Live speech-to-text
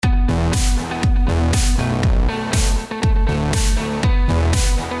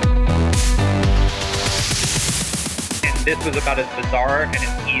this was about as bizarre and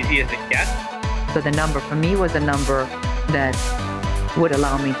as easy as it gets. So the number for me was a number that would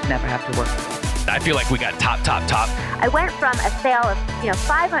allow me to never have to work. I feel like we got top. I went from a sale of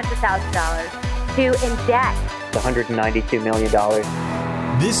 $500,000 to in debt. $192 million.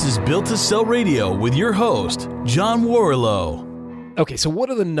 This is Built to Sell Radio with your host, John Warrillow. Okay, so what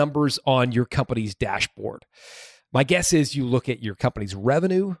are the numbers on your company's dashboard? My guess is you look at your company's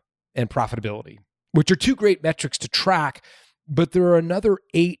revenue and profitability, which are two great metrics to track, but there are another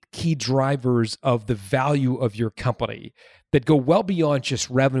 8 key drivers of the value of your company that go well beyond just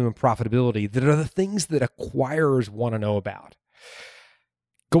revenue and profitability, that are the things that acquirers want to know about.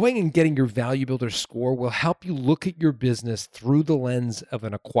 Going and getting your Value Builder score will help you look at your business through the lens of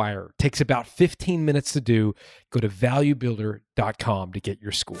an acquirer. It takes about 15 minutes to do. Go to valuebuilder.com to get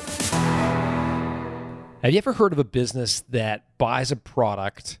your score. Have you ever heard of a business that buys a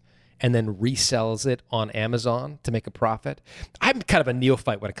product and then resells it on Amazon to make a profit? I'm kind of a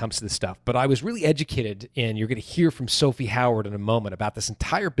neophyte when it comes to this stuff, but I was really educated, and you're going to hear from Sophie Howard in a moment about this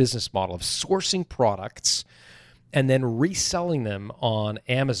entire business model of sourcing products and then reselling them on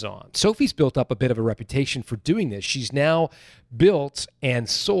Amazon. Sophie's built up a bit of a reputation for doing this. She's now built and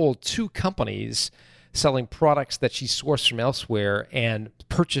sold 2 companies selling products that she sourced from elsewhere and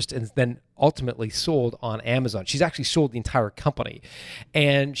purchased and then ultimately sold on Amazon. She's actually sold the entire company.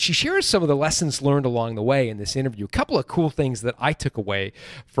 And she shares some of the lessons learned along the way in this interview. A couple of cool things that I took away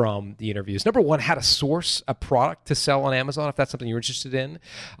from the interviews. Number one, how to source a product to sell on Amazon, if that's something you're interested in.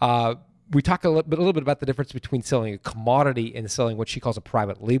 We talk a little bit about the difference between selling a commodity and selling what she calls a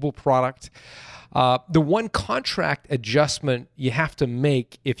private label product. The one contract adjustment you have to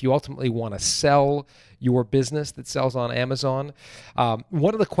make if you ultimately want to sell your business that sells on Amazon.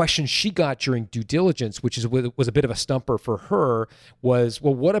 One of the questions she got during due diligence, which was a bit of a stumper for her, was,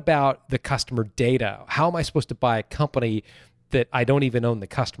 well, what about the customer data? How am I supposed to buy a company that I don't even own the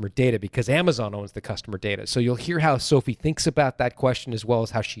customer data, because Amazon owns the customer data? So you'll hear how Sophie thinks about that question, as well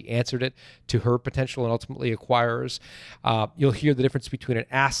as how she answered it to her potential and ultimately acquirers. You'll hear the difference between an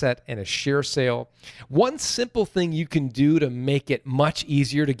asset and a share sale. One simple thing you can do to make it much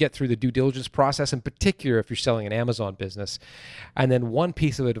easier to get through the due diligence process, in particular if you're selling an Amazon business. And then one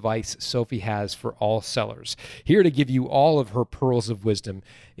piece of advice Sophie has for all sellers. Here to give you all of her pearls of wisdom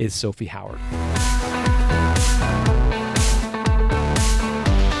is Sophie Howard.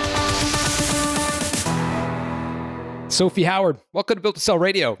 Sophie Howard, welcome to Built to Sell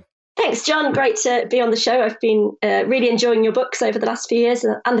Radio. Thanks, John. Great to be on the show. I've been really enjoying your books over the last few years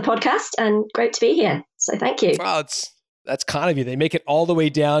and the podcast, and great to be here. So thank you. Well, that's kind of you. They make it all the way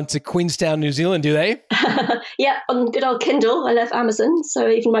down to Queenstown, New Zealand, do they? Yeah, on good old Kindle. I love Amazon, so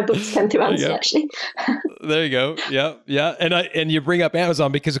even my books come through Amazon, actually. There you go. Yeah. And you bring up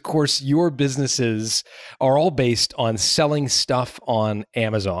Amazon because, of course, your businesses are all based on selling stuff on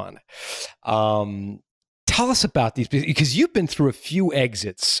Amazon. Tell us about these, because you've been through a few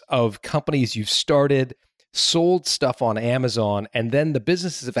exits of companies you've started, sold stuff on Amazon, and then the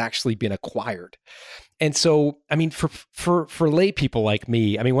businesses have actually been acquired. And so, I mean, for lay people like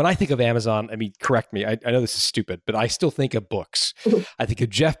me, I mean, when I think of Amazon, I mean, correct me, I know this is stupid, but I still think of books. I think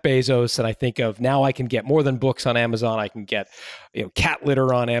of Jeff Bezos, and I think of, now I can get more than books on Amazon. I can get, cat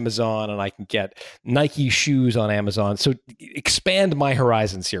litter on Amazon, and I can get Nike shoes on Amazon. So expand my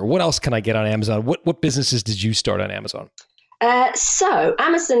horizons here. What else can I get on Amazon? What businesses did you start on Amazon? So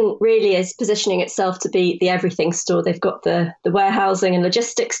Amazon really is positioning itself to be the everything store. They've got the warehousing and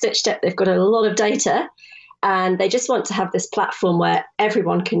logistics stitched up. They've got a lot of data, and they just want to have this platform where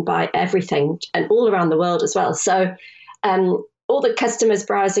everyone can buy everything, and all around the world as well. So all the customers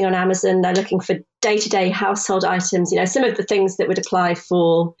browsing on Amazon, they're looking for day-to-day household items. Some of the things that would apply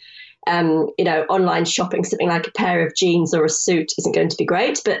for online shopping, something like a pair of jeans or a suit isn't going to be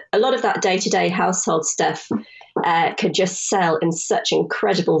great. But a lot of that day-to-day household stuff can just sell in such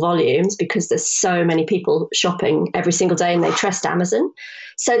incredible volumes because there's so many people shopping every single day and they trust Amazon.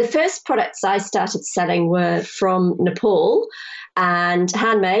 So the first products I started selling were from Nepal and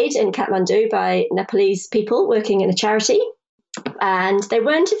handmade in Kathmandu by Nepalese people working in a charity. And they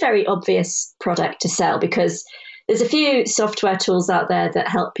weren't a very obvious product to sell because there's a few software tools out there that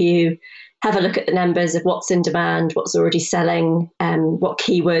help you have a look at the numbers of what's in demand, what's already selling, what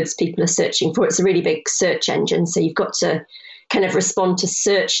keywords people are searching for. It's a really big search engine, so you've got to kind of respond to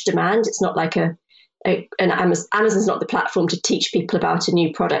search demand. It's not like Amazon's not the platform to teach people about a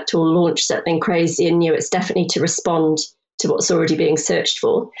new product or launch something crazy and new. It's definitely to respond to what's already being searched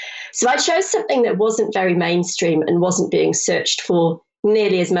for. So I chose something that wasn't very mainstream and wasn't being searched for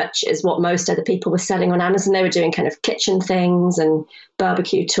nearly as much as what most other people were selling on Amazon. They were doing kind of kitchen things and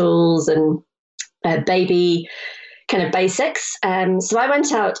barbecue tools and baby kind of basics. So I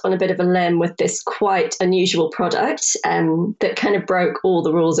went out on a bit of a limb with this quite unusual product that kind of broke all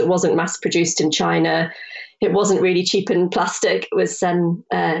the rules. It wasn't mass produced in China. It wasn't really cheap in plastic. It was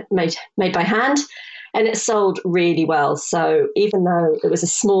made by hand, and it sold really well. So even though it was a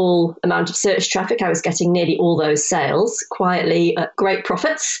small amount of search traffic, I was getting nearly all those sales quietly at great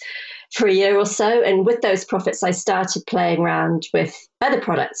profits for a year or so. And with those profits, I started playing around with other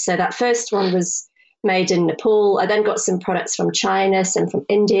products. So that first one was made in Nepal. I then got some products from China, some from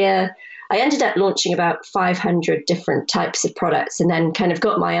India. I ended up launching about 500 different types of products, and then kind of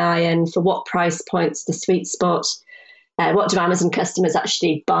got my eye in for what price points, the sweet spot. What do Amazon customers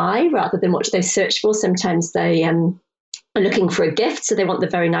actually buy rather than what do they search for? Sometimes they are looking for a gift, so they want the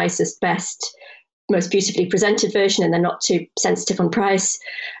very nicest, best, most beautifully presented version, and they're not too sensitive on price.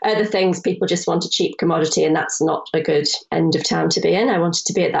 Other things, people just want a cheap commodity, and that's not a good end of town to be in. I wanted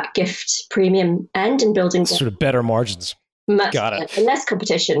to be at that gift premium end and building sort of better margins. Got it. And less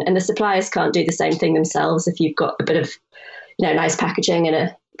competition, and the suppliers can't do the same thing themselves if you've got a bit of, nice packaging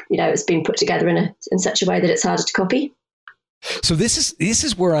and it's been put together in such a way that it's harder to copy. So this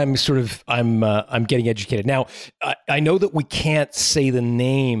is where I'm getting educated. Now, I know that we can't say the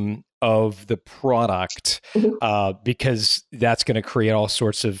name of the product because that's going to create all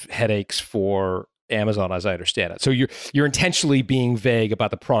sorts of headaches for Amazon, as I understand it. So you're intentionally being vague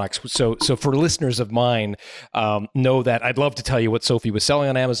about the products. So for listeners of mine, know that I'd love to tell you what Sophie was selling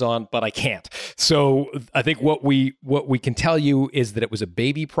on Amazon, but I can't. So I think what we can tell you is that it was a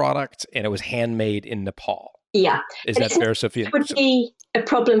baby product and it was handmade in Nepal. Yeah. Is that fair, Sophie? It would be a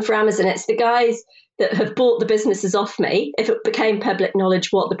problem for Amazon. It's the guys that have bought the businesses off me. If it became public knowledge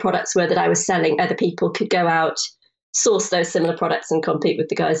what the products were that I was selling, other people could go out, source those similar products and compete with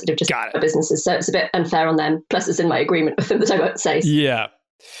the guys that have just bought businesses. So it's a bit unfair on them. Plus it's in my agreement with them that I won't say. Yeah.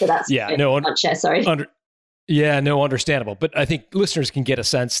 So that's understandable. But I think listeners can get a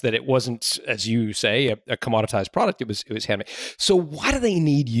sense that it wasn't, as you say, a commoditized product. It was handmade. So why do they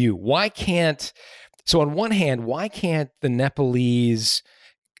need you? So on one hand, why can't the Nepalese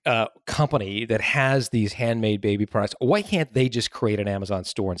company that has these handmade baby products, why can't they just create an Amazon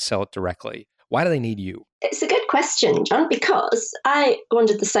store and sell it directly? Why do they need you? It's a good question, John, because I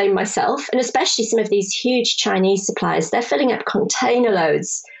wondered the same myself, and especially some of these huge Chinese suppliers, they're filling up container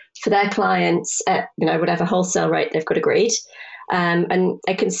loads for their clients at whatever wholesale rate they've got agreed. And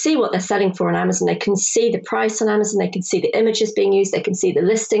they can see what they're selling for on Amazon. They can see the price on Amazon. They can see the images being used. They can see the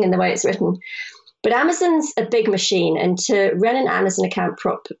listing and the way it's written. But Amazon's a big machine, and to run an Amazon account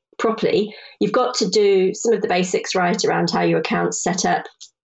properly, you've got to do some of the basics right around how your account's set up,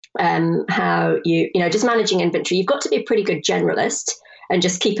 how just managing inventory. You've got to be a pretty good generalist and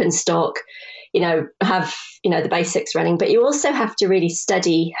just keep in stock, have, the basics running. But you also have to really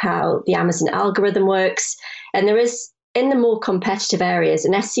study how the Amazon algorithm works. And there is, in the more competitive areas,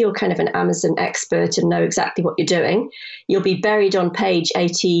 unless you're kind of an Amazon expert and know exactly what you're doing, you'll be buried on page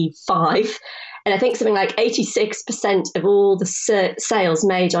 85. And I think something like 86% of all the sales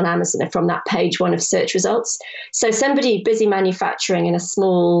made on Amazon are from that page one of search results. So somebody busy manufacturing in a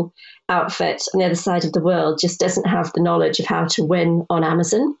small outfit on the other side of the world just doesn't have the knowledge of how to win on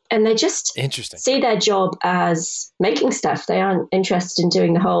Amazon. And they just see their job as making stuff. They aren't interested in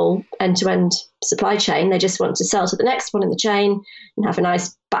doing the whole end-to-end supply chain. They just want to sell to the next one in the chain and have a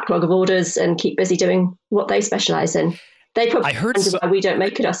nice backlog of orders and keep busy doing what they specialize in. They probably wonder why we don't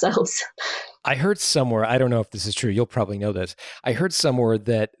make it ourselves. I heard somewhere, I don't know if this is true, you'll probably know this. I heard somewhere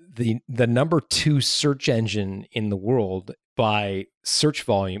that the number 2 search engine in the world by search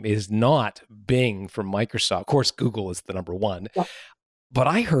volume is not Bing from Microsoft. Of course, Google is the number 1. Yeah. But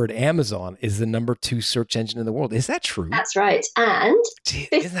I heard Amazon is the number 2 search engine in the world. Is that true? That's right. And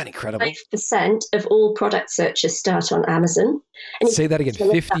isn't that incredible? 5% of all product searches start on Amazon. And say that again,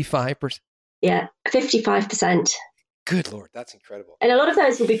 55%? Yeah, 55%. Good Lord, that's incredible. And a lot of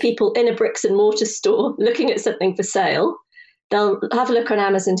those will be people in a bricks and mortar store looking at something for sale. They'll have a look on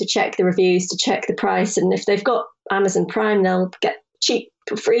Amazon to check the reviews, to check the price. And if they've got Amazon Prime, they'll get cheap,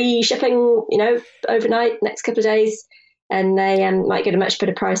 free shipping, overnight, next couple of days. And they might get a much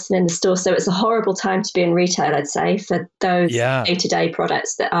better price than in the store. So it's a horrible time to be in retail, I'd say, for those day-to-day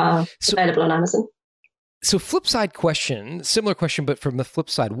products that are available on Amazon. So flip side question, similar question, but from the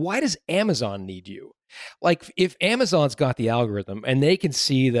flip side, why does Amazon need you? Like if Amazon's got the algorithm and they can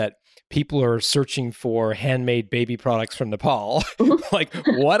see that people are searching for handmade baby products from Nepal, like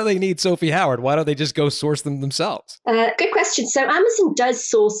why do they need Sophie Howard? Why don't they just go source them themselves? Good question. So Amazon does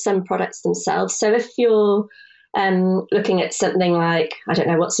source some products themselves. So if you're looking at something like, I don't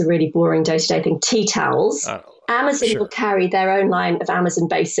know, what's a really boring day-to-day thing, tea towels. Amazon will carry their own line of Amazon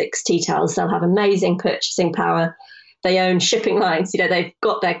Basics tea towels. They'll have amazing purchasing power. they own shipping lines. They've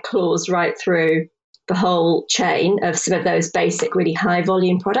got their claws right through the whole chain of some of those basic, really high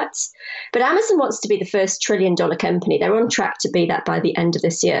volume products. But Amazon wants to be the first $1 trillion company. They're on track to be that by the end of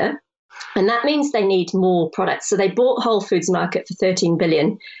this year. And that means they need more products. So they bought Whole Foods Market for $13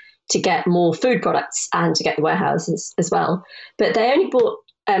 billion to get more food products and to get the warehouses as well. But they only bought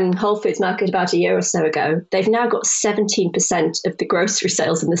Whole Foods Market about a year or so ago. They've now got 17% of the grocery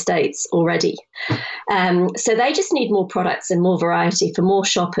sales in the States already. So they just need more products and more variety for more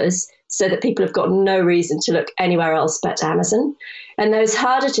shoppers so that people have got no reason to look anywhere else but Amazon. And those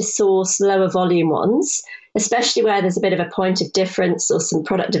harder to source, lower volume ones, especially where there's a bit of a point of difference or some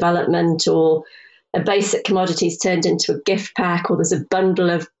product development or a basic commodities turned into a gift pack or there's a bundle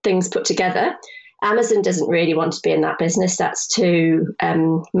of things put together, Amazon doesn't really want to be in that business. That's too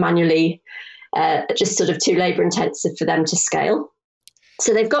manually, just sort of too labor intensive for them to scale.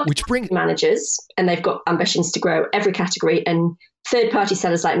 So they've got managers and they've got ambitions to grow every category, and third-party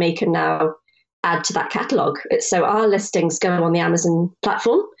sellers like me can now add to that catalogue. So our listings go on the Amazon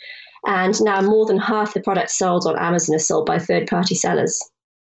platform, and now more than half the products sold on Amazon are sold by third-party sellers.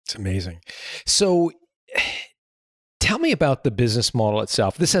 It's amazing. So tell me about the business model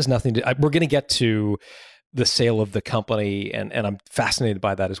itself. This has nothing to, we're going to get to the sale of the company, and I'm fascinated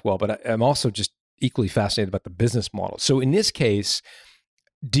by that as well, but I'm also just equally fascinated about the business model. So in this case,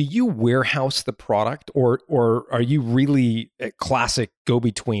 do you warehouse the product, or are you really a classic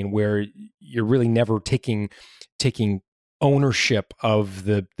go-between where you're really never taking ownership of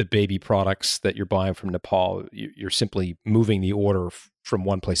the baby products that you're buying from Nepal? You're simply moving the order from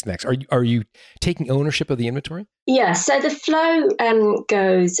one place to the next. Are you taking ownership of the inventory? Yeah, so the flow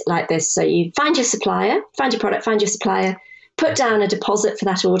goes like this. So you find your supplier, find your product, find your supplier, put down a deposit for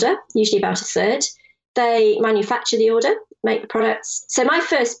that order, usually about a third. They manufacture the order, make the products. So my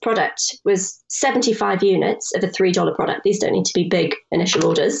first product was 75 units of a $3 product. These don't need to be big initial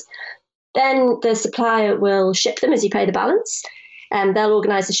orders. Then the supplier will ship them as you pay the balance, and they'll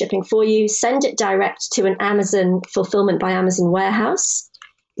organize the shipping for you, send it direct to an Amazon Fulfillment by Amazon warehouse,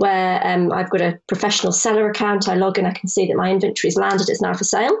 where I've got a professional seller account. I log in, I can see that my inventory's landed, it's now for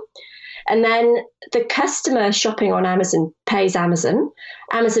sale. And then the customer shopping on Amazon pays Amazon.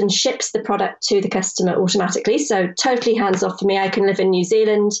 Amazon ships the product to the customer automatically. So totally hands off for me. I can live in New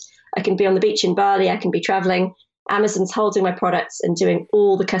Zealand. I can be on the beach in Bali. I can be traveling. Amazon's holding my products and doing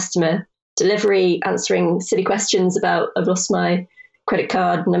all the customer delivery, answering silly questions about I've lost my credit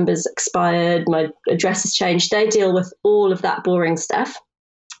card, numbers expired, my address has changed. They deal with all of that boring stuff.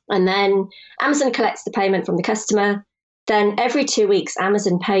 And then Amazon collects the payment from the customer. Then every 2 weeks,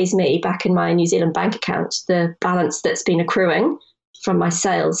 Amazon pays me back in my New Zealand bank account the balance that's been accruing from my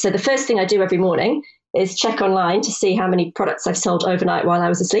sales. So the first thing I do every morning is check online to see how many products I've sold overnight while I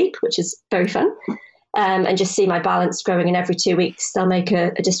was asleep, which is very fun, and just see my balance growing. And every 2 weeks, they'll make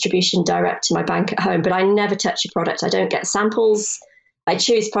a distribution direct to my bank at home. But I never touch a product. I don't get samples. I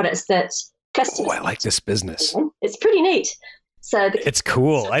choose products that customers... Oh, I like this business. It's pretty neat. So it's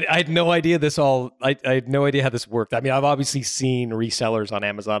cool. I had no idea I had no idea how this worked. I mean, I've obviously seen resellers on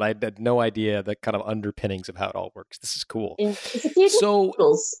Amazon. I had no idea the kind of underpinnings of how it all works. This is cool. Yeah. There's a few different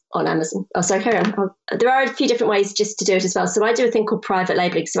tools on Amazon. Oh, sorry, carry on. There are a few different ways just to do it as well. So I do a thing called private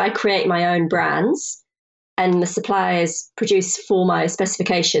labeling. So I create my own brands and the suppliers produce for my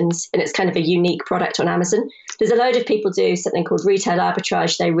specifications, and it's kind of a unique product on Amazon. There's a load of people do something called retail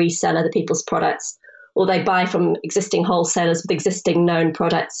arbitrage. They resell other people's products, or they buy from existing wholesalers with existing known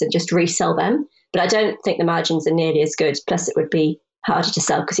products and just resell them. But I don't think the margins are nearly as good. Plus, it would be harder to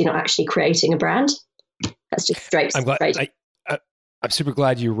sell because you're not actually creating a brand. That's just straight. I'm super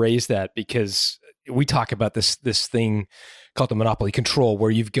glad you raised that, because we talk about this thing called the monopoly control,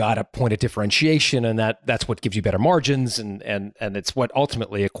 where you've got a point of differentiation, and that's what gives you better margins, and it's what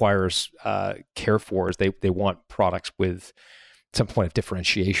ultimately acquirers care for. Is they want products with some point of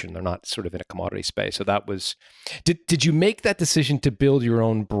differentiation. They're not sort of in a commodity space. So that was, did you make that decision to build your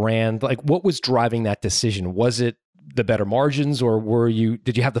own brand? Like, what was driving that decision? Was it the better margins, or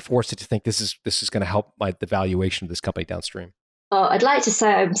did you have the foresight to think this is going to help the valuation of this company downstream? Oh, I'd like to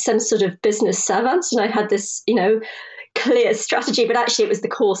say I'm some sort of business savant and I had this, clear strategy, but actually it was the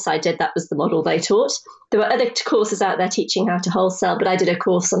course I did. That was the model they taught. There were other courses out there teaching how to wholesale, but I did a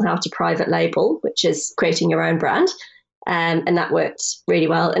course on how to private label, which is creating your own brand. And that worked really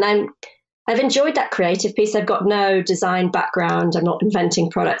well. And I've enjoyed that creative piece. I've got no design background. I'm not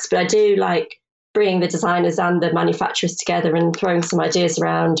inventing products, but I do like bringing the designers and the manufacturers together and throwing some ideas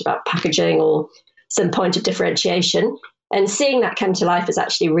around about packaging or some point of differentiation. And seeing that come to life is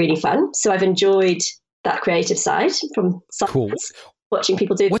actually really fun. So I've enjoyed that creative side from science, watching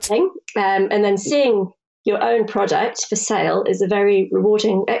people do the thing. And then seeing your own product for sale is a very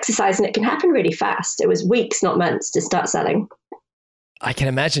rewarding exercise, and it can happen really fast. It was weeks, not months, to start selling. I can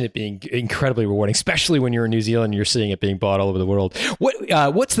imagine it being incredibly rewarding, especially when you're in New Zealand and you're seeing it being bought all over the world.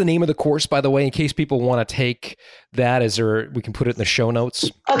 What's the name of the course, by the way, in case people want to take that? We can put it in the show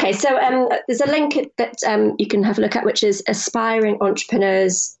notes. Okay, so there's a link that you can have a look at, which is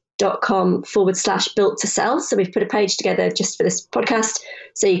aspiringentrepreneurs.com/built to sell. So we've put a page together just for this podcast,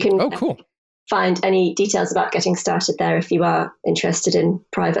 so you can find any details about getting started there if you are interested in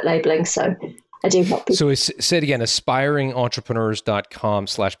private labeling. So I do help people. So say it again,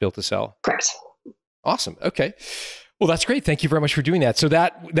 aspiringentrepreneurs.com/built to sell. Correct. Awesome. Okay. Well, that's great. Thank you very much for doing that. So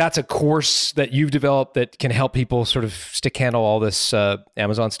that's a course that you've developed that can help people sort of stick handle all this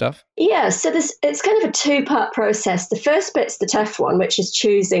Amazon stuff? Yeah. So it's kind of a two-part process. The first bit's the tough one, which is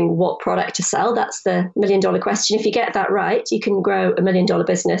choosing what product to sell. That's the $1 million question. If you get that right, you can grow $1 million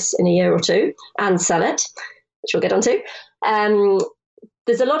business in a year or two and sell it, which we'll get onto.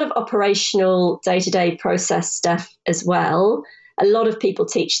 There's a lot of operational day-to-day process stuff as well. A lot of people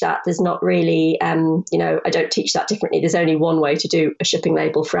teach that. There's not really, I don't teach that differently. There's only one way to do a shipping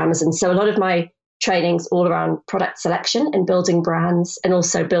label for Amazon. So a lot of my training's all around product selection and building brands and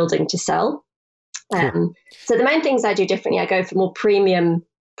also building to sell. Cool. So the main things I do differently, I go for more premium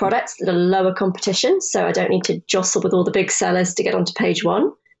products that are lower competition. So I don't need to jostle with all the big sellers to get onto page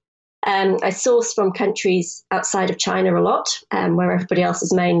one. I source from countries outside of China a lot, where everybody else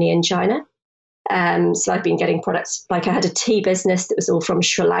is mainly in China. So I've been getting products, like I had a tea business that was all from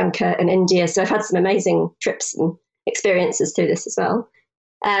Sri Lanka and India. So I've had some amazing trips and experiences through this as well.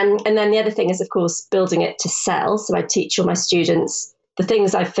 And then the other thing is, of course, building it to sell. So I teach all my students the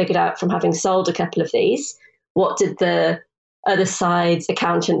things I've figured out from having sold a couple of these. What did the other side's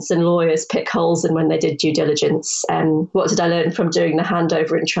accountants and lawyers pick holes in when they did due diligence? What did I learn from doing the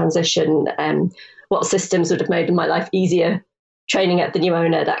handover and transition? What systems would have made my life easier training up the new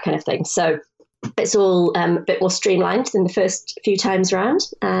owner, that kind of thing. So it's all a bit more streamlined than the first few times around,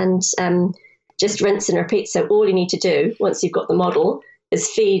 and just rinse and repeat. So all you need to do once you've got the model is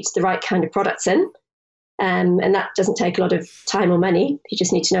feed the right kind of products in. And that doesn't take a lot of time or money. You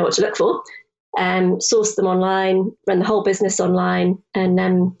just need to know what to look for. Source them online, run the whole business online,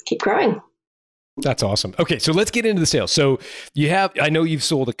 and keep growing. That's awesome. Okay, so let's get into the sales. So I know you've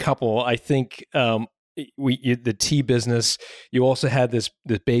sold a couple. I think the tea business. You also had this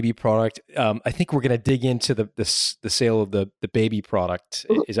baby product. I think we're going to dig into the sale of the baby product.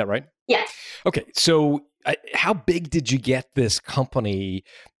 Mm-hmm. Is that right? Yeah. Okay, so how big did you get this company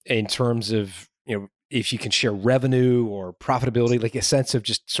in terms of, if you can share revenue or profitability, like a sense of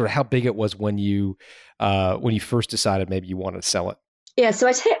just sort of how big it was when you first decided maybe you wanted to sell it? Yeah, so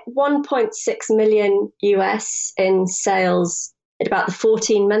I'd hit 1.6 million US in sales at about the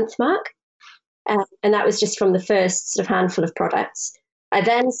 14-month mark. And that was just from the first sort of handful of products. I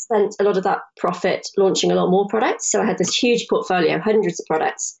then spent a lot of that profit launching a lot more products. So I had this huge portfolio, hundreds of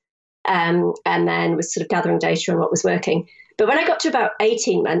products, and then was sort of gathering data on what was working. But when I got to about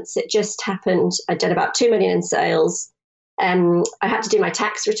 18 months, it just happened. I'd done about 2 million in sales. I had to do my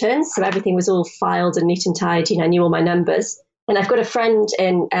tax returns. So everything was all filed and neat and tidy. I knew all my numbers. And I've got a friend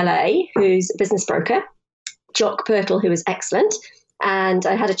in LA who's a business broker, Jock Pirtle, who was excellent. And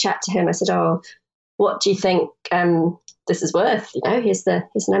I had a chat to him. I said, what do you think this is worth? Here's the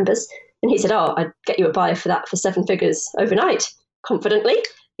numbers. And he said, I'd get you a buyer for that for 7 figures overnight, confidently.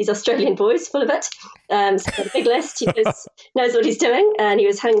 He's Australian boy, he's full of it. So he's got a big list. He knows what he's doing. And he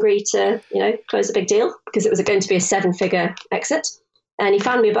was hungry to, close a big deal because it was going to be a 7-figure exit. And he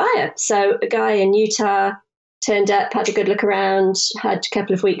found me a buyer. So a guy in Utah turned up, had a good look around, had a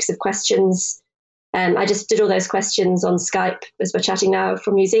couple of weeks of questions. I just did all those questions on Skype as we're chatting now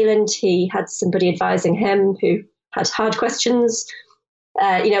from New Zealand. He had somebody advising him who had hard questions.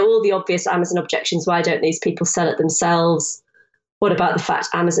 All the obvious Amazon objections. Why don't these people sell it themselves? What about the fact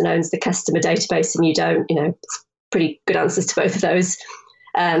Amazon owns the customer database and you don't? Pretty good answers to both of those.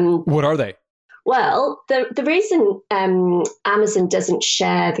 What are they? Well, the reason Amazon doesn't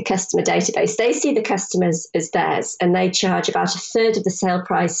share the customer database, they see the customers as theirs, and they charge about a third of the sale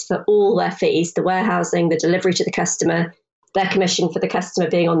price for all their fees, the warehousing, the delivery to the customer, their commission for the customer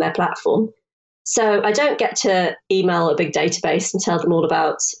being on their platform. So I don't get to email a big database and tell them all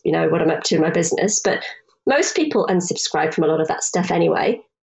about, what I'm up to in my business. But most people unsubscribe from a lot of that stuff anyway.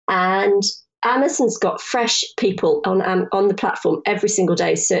 And Amazon's got fresh people on the platform every single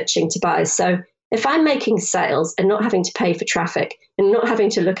day searching to buy. So if I'm making sales and not having to pay for traffic and not having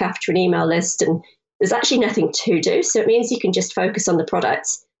to look after an email list, and there's actually nothing to do. So it means you can just focus on the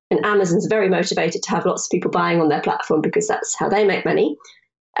products. And Amazon's very motivated to have lots of people buying on their platform because that's how they make money.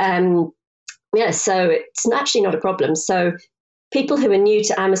 Yeah, so it's actually not a problem. So people who are new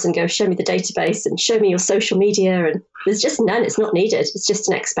to Amazon go, show me the database and show me your social media. And there's just none. It's not needed. It's just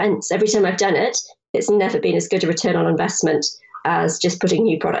an expense. Every time I've done it, it's never been as good a return on investment as just putting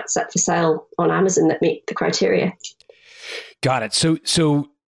new products up for sale on Amazon that meet the criteria. Got it. So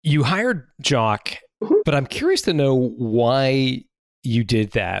you hired Jock, but I'm curious to know why you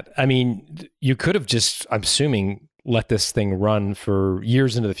did that. I mean, you could have just, I'm assuming, let this thing run for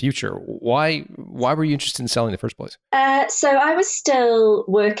years into the future. Why were you interested in selling in the first place? So I was still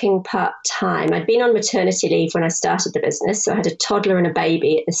working part-time. I'd been on maternity leave when I started the business. So I had a toddler and a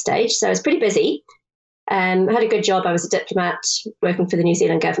baby at this stage. So I was pretty busy. I had a good job. I was a diplomat working for the New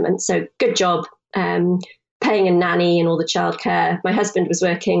Zealand government. So good job, paying a nanny and all the childcare. My husband was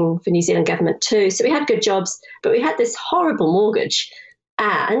working for New Zealand government too. So we had good jobs, but we had this horrible mortgage.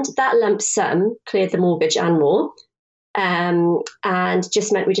 And that lump sum cleared the mortgage and more. And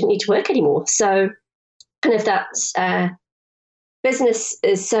just meant we didn't need to work anymore. So kind of that business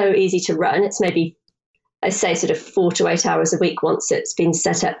is so easy to run. It's maybe, I say, sort of 4 to 8 hours a week once it's been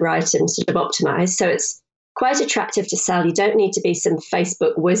set up right and sort of optimized. So it's quite attractive to sell. You don't need to be some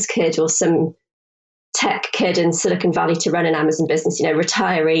Facebook whiz kid or some tech kid in Silicon Valley to run an Amazon business.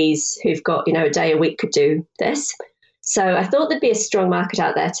 Retirees who've got, a day a week could do this. So I thought there'd be a strong market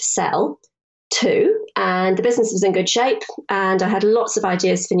out there to sell to, and the business was in good shape, and I had lots of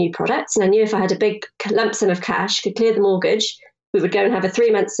ideas for new products, and I knew if I had a big lump sum of cash, could clear the mortgage, we would go and have a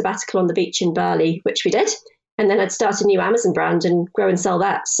 3-month sabbatical on the beach in Bali, which we did, and then I'd start a new Amazon brand and grow and sell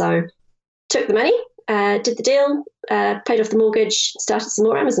that. So took the money, did the deal, paid off the mortgage, started some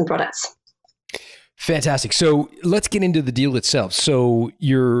more Amazon products. Fantastic. So let's get into the deal itself. So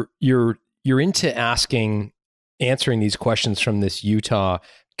you're into answering these questions from this Utah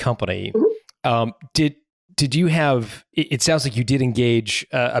company. Mm-hmm. Did you have, it sounds like you did engage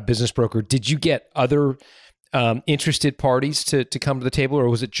a business broker. Did you get other interested parties to come to the table, or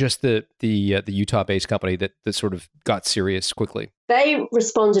was it just the Utah-based company that sort of got serious quickly? They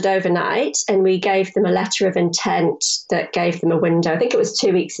responded overnight, and we gave them a letter of intent that gave them a window. I think it was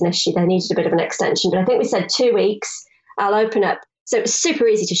 2 weeks initially. They needed a bit of an extension, but I think we said 2 weeks. I'll open up. So it was super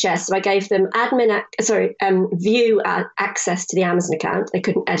easy to share. So I gave them view access to the Amazon account. They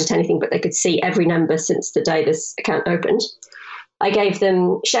couldn't edit anything, but they could see every number since the day this account opened. I gave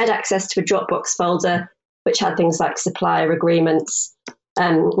them shared access to a Dropbox folder, which had things like supplier agreements,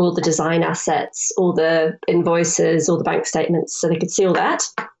 all the design assets, all the invoices, all the bank statements. So they could see all that,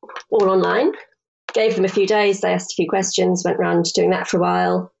 all online. Gave them a few days. They asked a few questions, went around doing that for a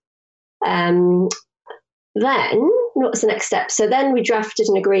while. Then, what was the next step? So then we drafted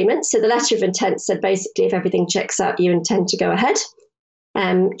an agreement. So the letter of intent said basically, if everything checks out, you intend to go ahead.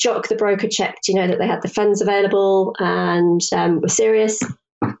 Jock, the broker, checked, that they had the funds available and were serious.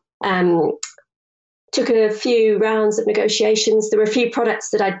 Took a few rounds of negotiations. There were a few products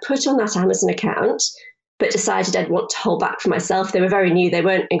that I'd put on that Amazon account, but decided I'd want to hold back for myself. They were very new. They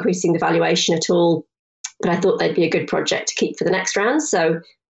weren't increasing the valuation at all, but I thought they'd be a good project to keep for the next round. So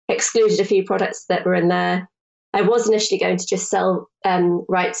excluded a few products that were in there. I was initially going to just sell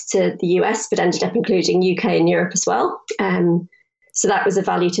rights to the US, but ended up including UK and Europe as well. So that was a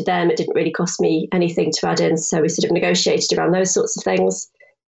value to them. It didn't really cost me anything to add in. So we sort of negotiated around those sorts of things.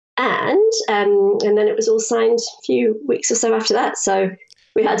 And then it was all signed a few weeks or so after that. So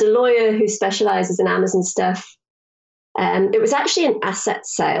we had a lawyer who specializes in Amazon stuff. It was actually an asset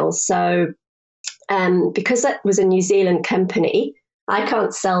sale. So because that was a New Zealand company, I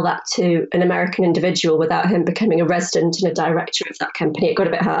can't sell that to an American individual without him becoming a resident and a director of that company. It got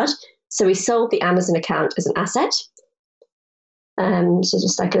a bit hard. So we sold the Amazon account as an asset. So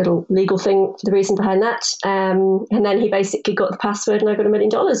just like a little legal thing for the reason behind that. And then he basically got the password and I got $1 million.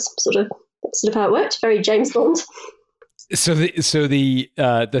 Sort of how it worked. Very James Bond. So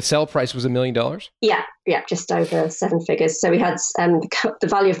the sell price was $1 million? Yeah, just over 7 figures. So we had the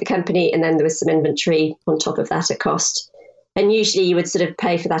value of the company, and then there was some inventory on top of that at cost. And usually you would sort of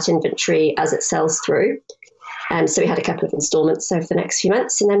pay for that inventory as it sells through. So we had a couple of installments over the next few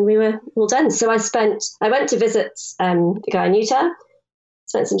months, and then we were all done. So I went to visit the guy in Utah,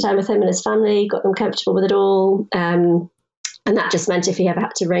 spent some time with him and his family, got them comfortable with it all. And that just meant if he ever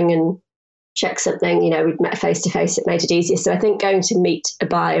had to ring and check something, we'd met face to face, it made it easier. So I think going to meet a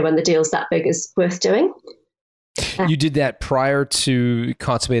buyer when the deal's that big is worth doing. You did that prior to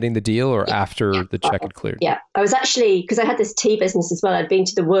consummating the deal or after the check had cleared? Yeah, I was actually, because I had this tea business as well, I'd been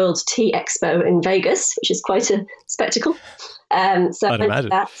to the World Tea Expo in Vegas, which is quite a spectacle. So I went to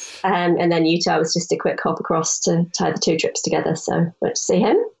that. And then Utah was just a quick hop across to tie the two trips together. So went to see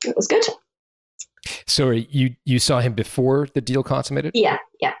him. It was good. So you saw him before the deal consummated? Yeah,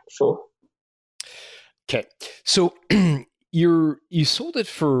 before. Okay. So you sold it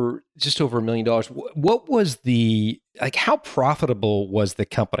for just over $1 million. What was how profitable was the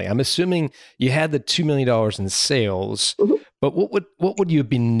company? I'm assuming you had the $2 million in sales, but what would you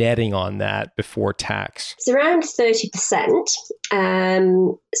be netting on that before tax? It's around 30%.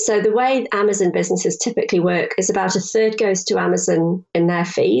 So the way Amazon businesses typically work is about a third goes to Amazon in their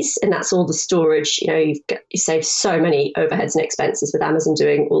fees, and that's all the storage. You save so many overheads and expenses with Amazon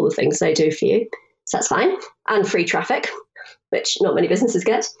doing all the things they do for you. So that's fine. And free traffic, which not many businesses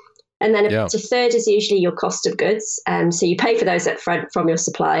get. And then about a third is usually your cost of goods. So you pay for those up front from your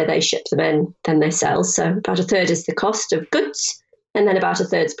supplier, they ship them in, then they sell. So about a third is the cost of goods, and then about a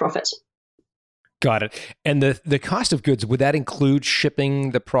third's profit. Got it. And the cost of goods, would that include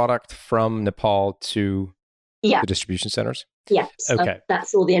shipping the product from Nepal to the distribution centers? Yeah. So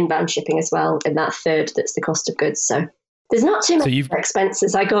that's all the inbound shipping as well. And that third, that's the cost of goods. So there's not too many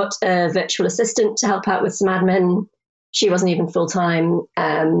expenses. I got a virtual assistant to help out with some admin. She wasn't even full-time.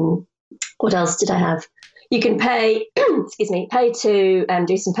 What else did I have? You can pay to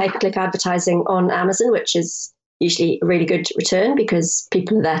do some pay-per-click advertising on Amazon, which is usually a really good return because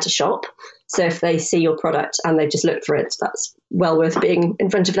people are there to shop. So if they see your product and they've just looked for it, that's well worth being in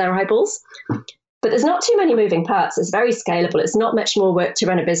front of their eyeballs. But there's not too many moving parts. It's very scalable. It's not much more work to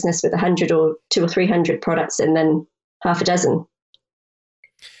run a business with 100 or 200 or 300 products in than half a dozen.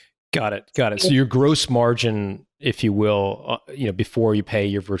 Got it. So your gross margin, if you will, before you pay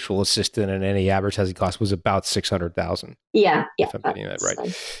your virtual assistant and any advertising cost, was about $600,000. Yeah. If I'm getting that right.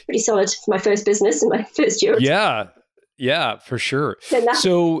 Pretty solid for my first business in my first year. Yeah, for sure. Then that's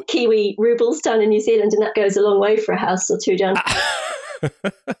Kiwi rubles down in New Zealand, and that goes a long way for a house or two down.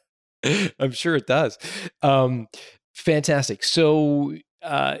 I'm sure it does. Fantastic. So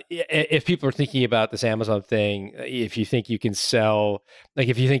if people are thinking about this Amazon thing, if you think you can sell,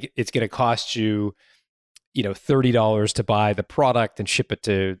 if you think it's going to cost you, $30 to buy the product and ship it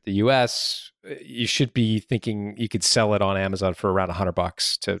to the US, you should be thinking you could sell it on Amazon for around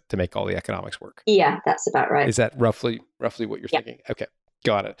 $100 to make all the economics work. Yeah, that's about right. Is that roughly what you're thinking? Okay,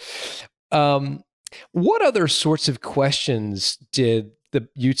 got it. What other sorts of questions did the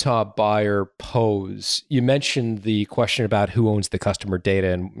Utah buyer pose? You mentioned the question about who owns the customer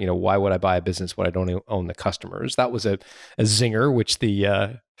data and, why would I buy a business when I don't own the customers? That was a zinger, which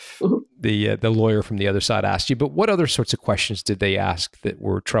the lawyer from the other side asked you. But what other sorts of questions did they ask that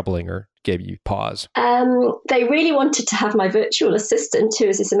were troubling or gave you pause? They really wanted to have my virtual assistant, who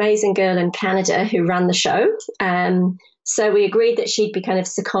is this amazing girl in Canada who ran the show. So we agreed that she'd be kind of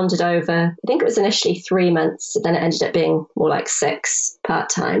seconded over. I think it was initially 3 months, then it ended up being more like 6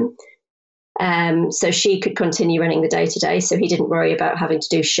 part-time. So she could continue running the day-to-day. So he didn't worry about having to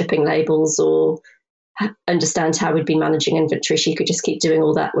do shipping labels or understand how we'd be managing inventory. She could just keep doing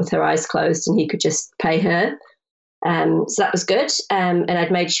all that with her eyes closed, and he could just pay her. So that was good. And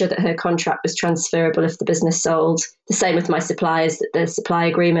I'd made sure that her contract was transferable if the business sold. The same with my suppliers, that the supply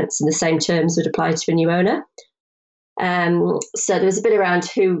agreements and the same terms would apply to a new owner. So there was a bit around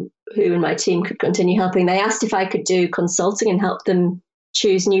who in my team could continue helping. They asked if I could do consulting and help them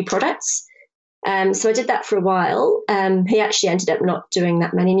choose new products. So I did that for a while. He actually ended up not doing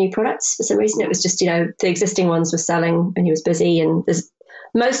that many new products for some reason. It was just, the existing ones were selling and he was busy. And there's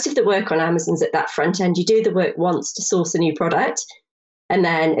most of the work on Amazon's at that front end. You do the work once to source a new product, and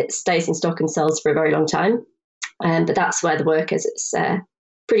then it stays in stock and sells for a very long time. But that's where the work is. It's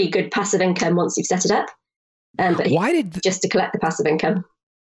pretty good passive income once you've set it up. But just to collect the passive income.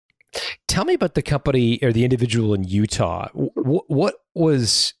 Tell me about the company or the individual in Utah. What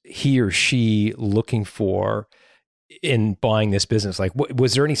was he or she looking for in buying this business?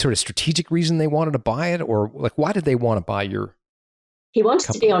 Was there any sort of strategic reason they wanted to buy it, or why did they want to buy your? He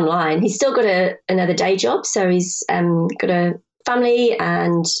wanted to be online. He's still got another day job, so he's got a family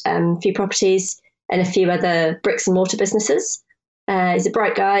and a few properties and a few other bricks and mortar businesses. He's a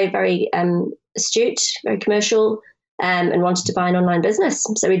bright guy, very astute, very commercial, and wanted to buy an online business.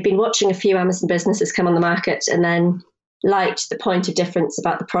 So we'd been watching a few Amazon businesses come on the market and then liked the point of difference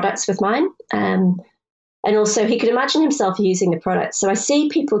about the products with mine. And also he could imagine himself using the products. So I see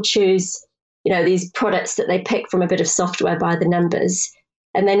people choose, these products that they pick from a bit of software by the numbers,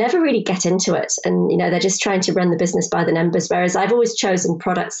 and they never really get into it. And, they're just trying to run the business by the numbers. Whereas I've always chosen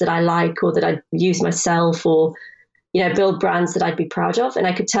products that I like or that I use myself, or build brands that I'd be proud of. And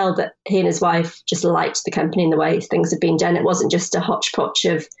I could tell that he and his wife just liked the company and the way things had been done. It wasn't just a hodgepodge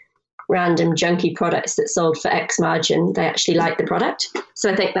of random junky products that sold for X margin. They actually liked the product. So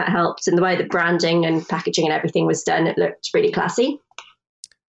I think that helped. And the way the branding and packaging and everything was done, it looked really classy.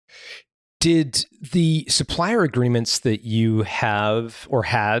 Did the supplier agreements that you have or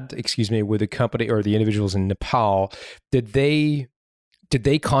had, with the company or the individuals in Nepal, did they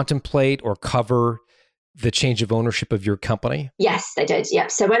contemplate or cover the change of ownership of your company? Yes, they did.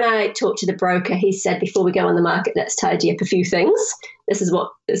 Yep. So when I talked to the broker, he said, before we go on the market, let's tidy up a few things. This is what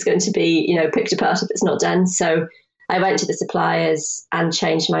is going to be, picked apart if it's not done. So I went to the suppliers and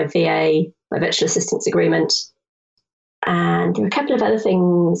changed my VA, my virtual assistance agreement. And there were a couple of other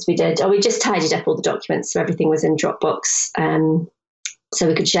things we did. We just tidied up all the documents, so everything was in Dropbox, so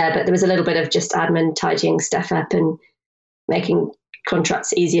we could share. But there was a little bit of just admin tidying stuff up and making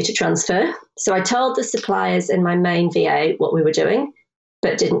contracts easier to transfer. So I told the suppliers in my main VA what we were doing,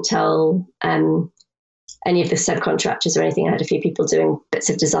 but didn't tell any of the subcontractors or anything. I had a few people doing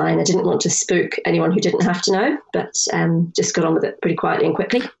bits of design. I didn't want to spook anyone who didn't have to know, but just got on with it pretty quietly and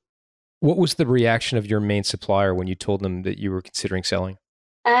quickly. What was the reaction of your main supplier when you told them that you were considering selling?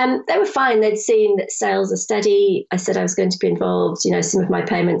 They were fine. They'd seen that sales are steady. I said I was going to be involved. Some of my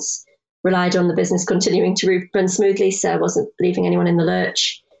payments relied on the business continuing to run smoothly, so I wasn't leaving anyone in the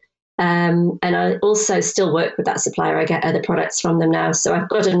lurch. And I also still work with that supplier. I get other products from them now. So I've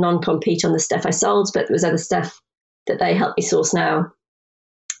got a non-compete on the stuff I sold, but there was other stuff that they help me source now.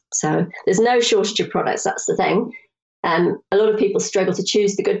 So there's no shortage of products. That's the thing. A lot of people struggle to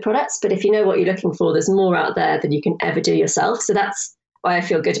choose the good products, but if you know what you're looking for, there's more out there than you can ever do yourself. So that's why I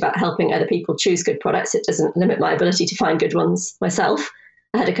feel good about helping other people choose good products. It doesn't limit my ability to find good ones myself.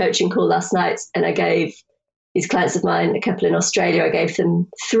 I had a coaching call last night and I gave these clients of mine, a couple in Australia, I gave them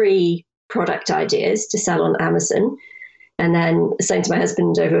 3 product ideas to sell on Amazon. And then saying to my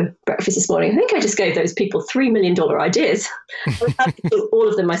husband over breakfast this morning, I think I just gave those people $3 million ideas. I was happy to do all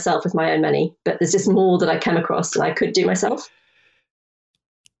of them myself with my own money, but there's just more that I came across than I could do myself.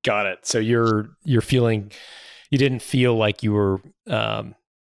 Got it. So you're feeling, you didn't feel like you were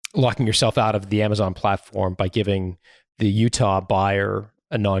locking yourself out of the Amazon platform by giving the Utah buyer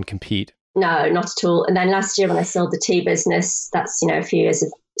a non-compete. No, not at all. And then last year when I sold the tea business, that's, a few years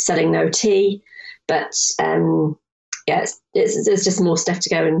of selling no tea, but there's just more stuff to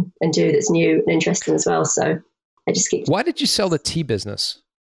go and do that's new and interesting as well. So I just keep. Why did you sell the tea business?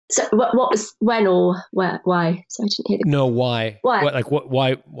 So what was when or where? Why? So I didn't hear the. No, why?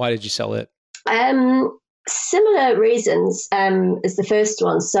 Why? Why did you sell it? Similar reasons as the first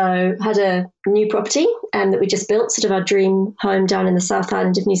one. So had a new property that we just built, sort of our dream home down in the South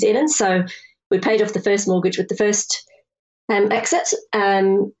Island of New Zealand. So we paid off the first mortgage with the first exit,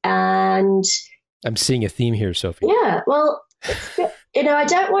 and I'm seeing a theme here, Sophie. Yeah, well, I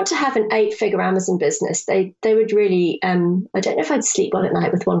don't want to have an 8-figure Amazon business. They would really, I don't know if I'd sleep well at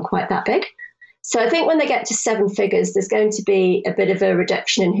night with one quite that big. So I think when they get to 7 figures, there's going to be a bit of a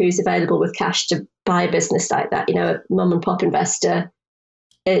reduction in who's available with cash to buy a business like that. A mom and pop investor,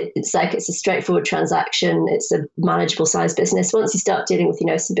 it's a straightforward transaction. It's a manageable size business. Once you start dealing with,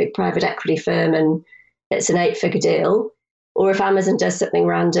 some big private equity firm and it's an 8-figure deal, or if Amazon does something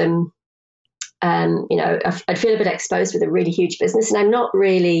random, I'd feel a bit exposed with a really huge business. And I'm not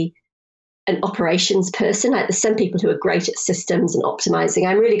really an operations person. Like, there's some people who are great at systems and optimizing.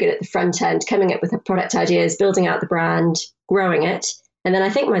 I'm really good at the front end, coming up with product ideas, building out the brand, growing it. And then I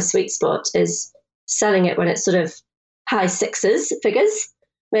think my sweet spot is selling it when it's sort of high 6 figures,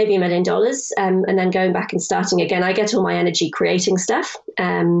 maybe $1 million, and then going back and starting again. I get all my energy creating stuff.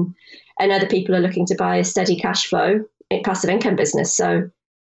 And other people are looking to buy a steady cash flow, passive income business. So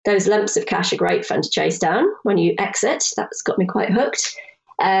those lumps of cash are great fun to chase down when you exit. That's got me quite hooked.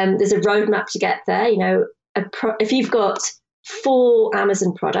 There's a roadmap to get there. If you've got 4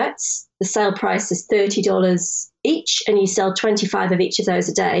 Amazon products, the sale price is $30 each, and you sell 25 of each of those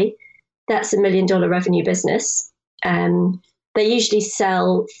a day, that's $1 million revenue business. They usually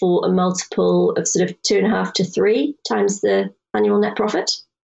sell for a multiple of sort of 2.5 to 3 times the annual net profit.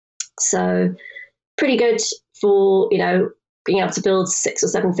 So pretty good for, being able to build 6 or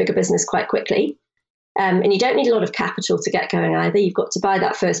 7 figure business quite quickly. And you don't need a lot of capital to get going either. You've got to buy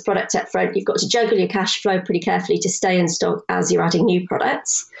that first product up front. You've got to juggle your cash flow pretty carefully to stay in stock as you're adding new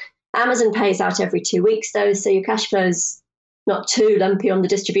products. Amazon pays out every 2 weeks though, so your cash flow's not too lumpy on the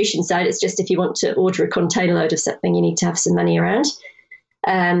distribution side. It's just if you want to order a container load of something, you need to have some money around.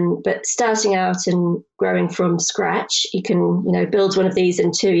 But starting out and growing from scratch, you can, build one of these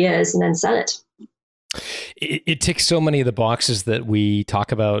in 2 years and then sell it. It ticks so many of the boxes that we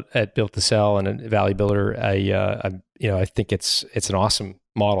talk about at Built to Sell and at Value Builder. I think it's an awesome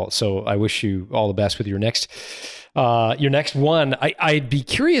model. So I wish you all the best with your next one. I'd be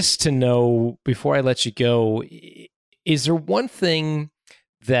curious to know, before I let you go, is there one thing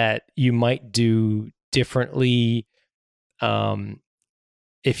that you might do differently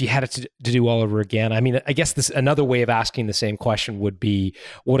if you had it to do all over again, I mean, I guess another way of asking the same question would be,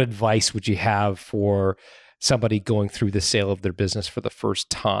 what advice would you have for somebody going through the sale of their business for the first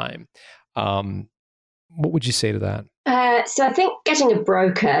time? What would you say to that? So I think getting a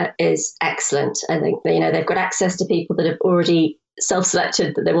broker is excellent. I think they've got access to people that have already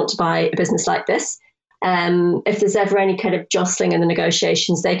self-selected that they want to buy a business like this. If there's ever any kind of jostling in the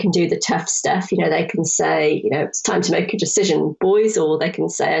negotiations, they can do the tough stuff. They can say, it's time to make a decision, boys, or they can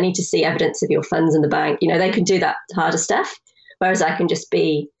say, I need to see evidence of your funds in the bank. They can do that harder stuff, whereas I can just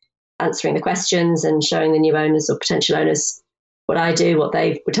be answering the questions and showing the new owners or potential owners what I do, what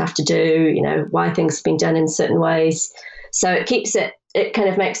they would have to do, why things have been done in certain ways. So it kind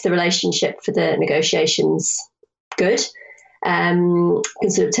of makes the relationship for the negotiations good. Can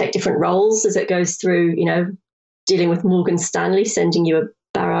sort of take different roles as it goes through, dealing with Morgan Stanley, sending you a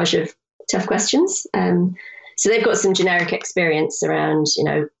barrage of tough questions. So they've got some generic experience around,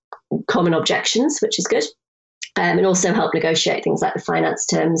 common objections, which is good. And also help negotiate things like the finance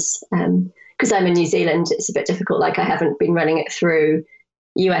terms. Because I'm in New Zealand, it's a bit difficult. Like I haven't been running it through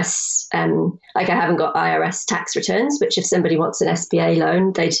US, like I haven't got IRS tax returns, which if somebody wants an SBA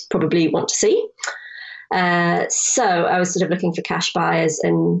loan, they'd probably want to see. So I was sort of looking for cash buyers,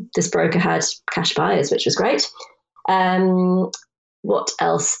 and this broker had cash buyers, which was great. What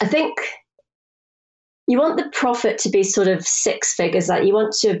else? I think you want the profit to be sort of six figures. Like you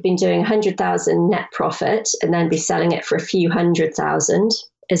want to have been doing 100,000 net profit and then be selling it for a few 100,000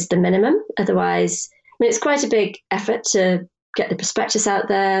 is the minimum. Otherwise, it's quite a big effort to get the prospectus out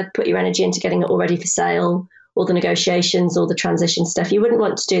there, put your energy into getting it all ready for sale, all the negotiations, all the transition stuff. You wouldn't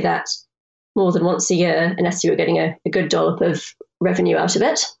want to do that more than once a year unless you were getting a good dollop of revenue out of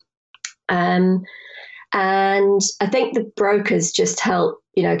it. And I think the brokers just help,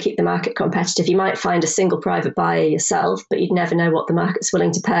 keep the market competitive. You might find a single private buyer yourself, but you'd never know what the market's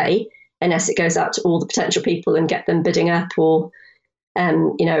willing to pay unless it goes out to all the potential people and get them bidding up or,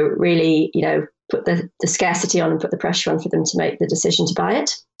 really, put the scarcity on and put the pressure on for them to make the decision to buy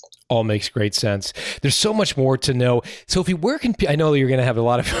it. All makes great sense. There's so much more to know. Sophie, I know you're going to have a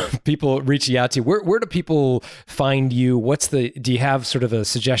lot of people reaching out to you. Where do people find you? Do you have sort of a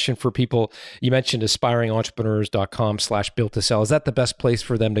suggestion for people? You mentioned aspiringentrepreneurs.com/built to sell. Is that the best place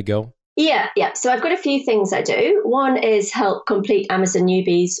for them to go? Yeah. So I've got a few things I do. One is help complete Amazon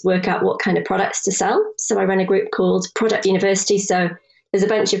newbies work out what kind of products to sell. So I run a group called Product University. So there's a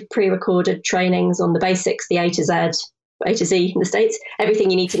bunch of pre-recorded trainings on the basics, the A to Z in the States,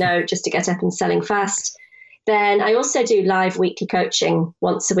 everything you need to know just to get up and selling fast. Then I also do live weekly coaching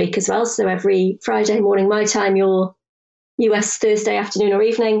once a week as well. So every Friday morning, my time, your US Thursday afternoon or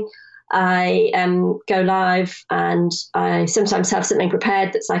evening, I go live and I sometimes have something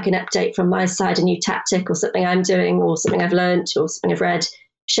prepared that's like an update from my side, a new tactic or something I'm doing or something I've learned or something I've read,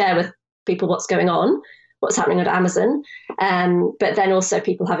 share with people what's going on, what's happening at Amazon. But then also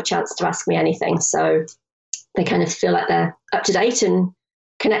people have a chance to ask me anything. So they kind of feel like they're up to date and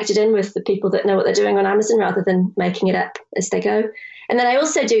connected in with the people that know what they're doing on Amazon rather than making it up as they go. And then I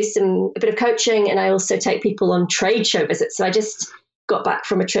also do a bit of coaching, and I also take people on trade show visits. So I just got back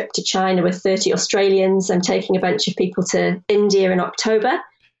from a trip to China with 30 Australians. I'm taking a bunch of people to India in October.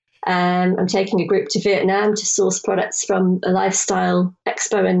 I'm taking a group to Vietnam to source products from a lifestyle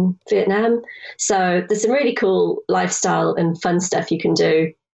expo in Vietnam. So there's some really cool lifestyle and fun stuff you can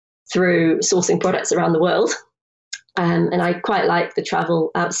do through sourcing products around the world. And I quite like the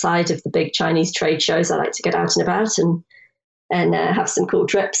travel outside of the big Chinese trade shows. I like to get out and about and have some cool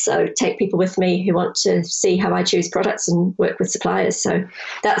trips. So take people with me who want to see how I choose products and work with suppliers. So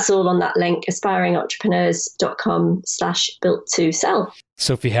that's all on that link, aspiringentrepreneurs.com/built-to-sell.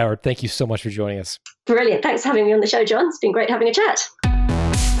 Sophie Howard, thank you so much for joining us. Brilliant. Thanks for having me on the show, John. It's been great having a chat.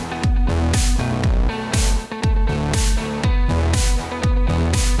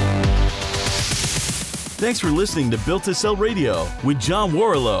 Thanks for listening to Built to Sell Radio with John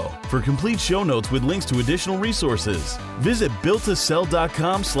Warrillow. For complete show notes with links to additional resources, visit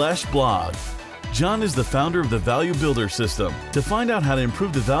builttosell.com/blog. John is the founder of the Value Builder System. To find out how to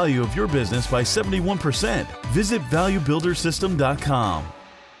improve the value of your business by 71%, visit valuebuildersystem.com.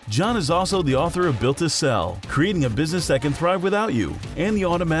 John is also the author of Built to Sell, Creating a Business That Can Thrive Without You, and The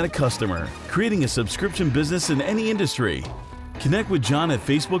Automatic Customer, Creating a Subscription Business in Any Industry. Connect with John at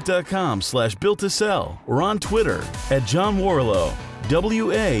facebook.com/built-to-sell or on Twitter at John Warrillow,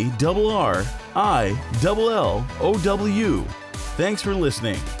 WARRILLOW. Thanks for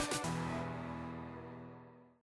listening.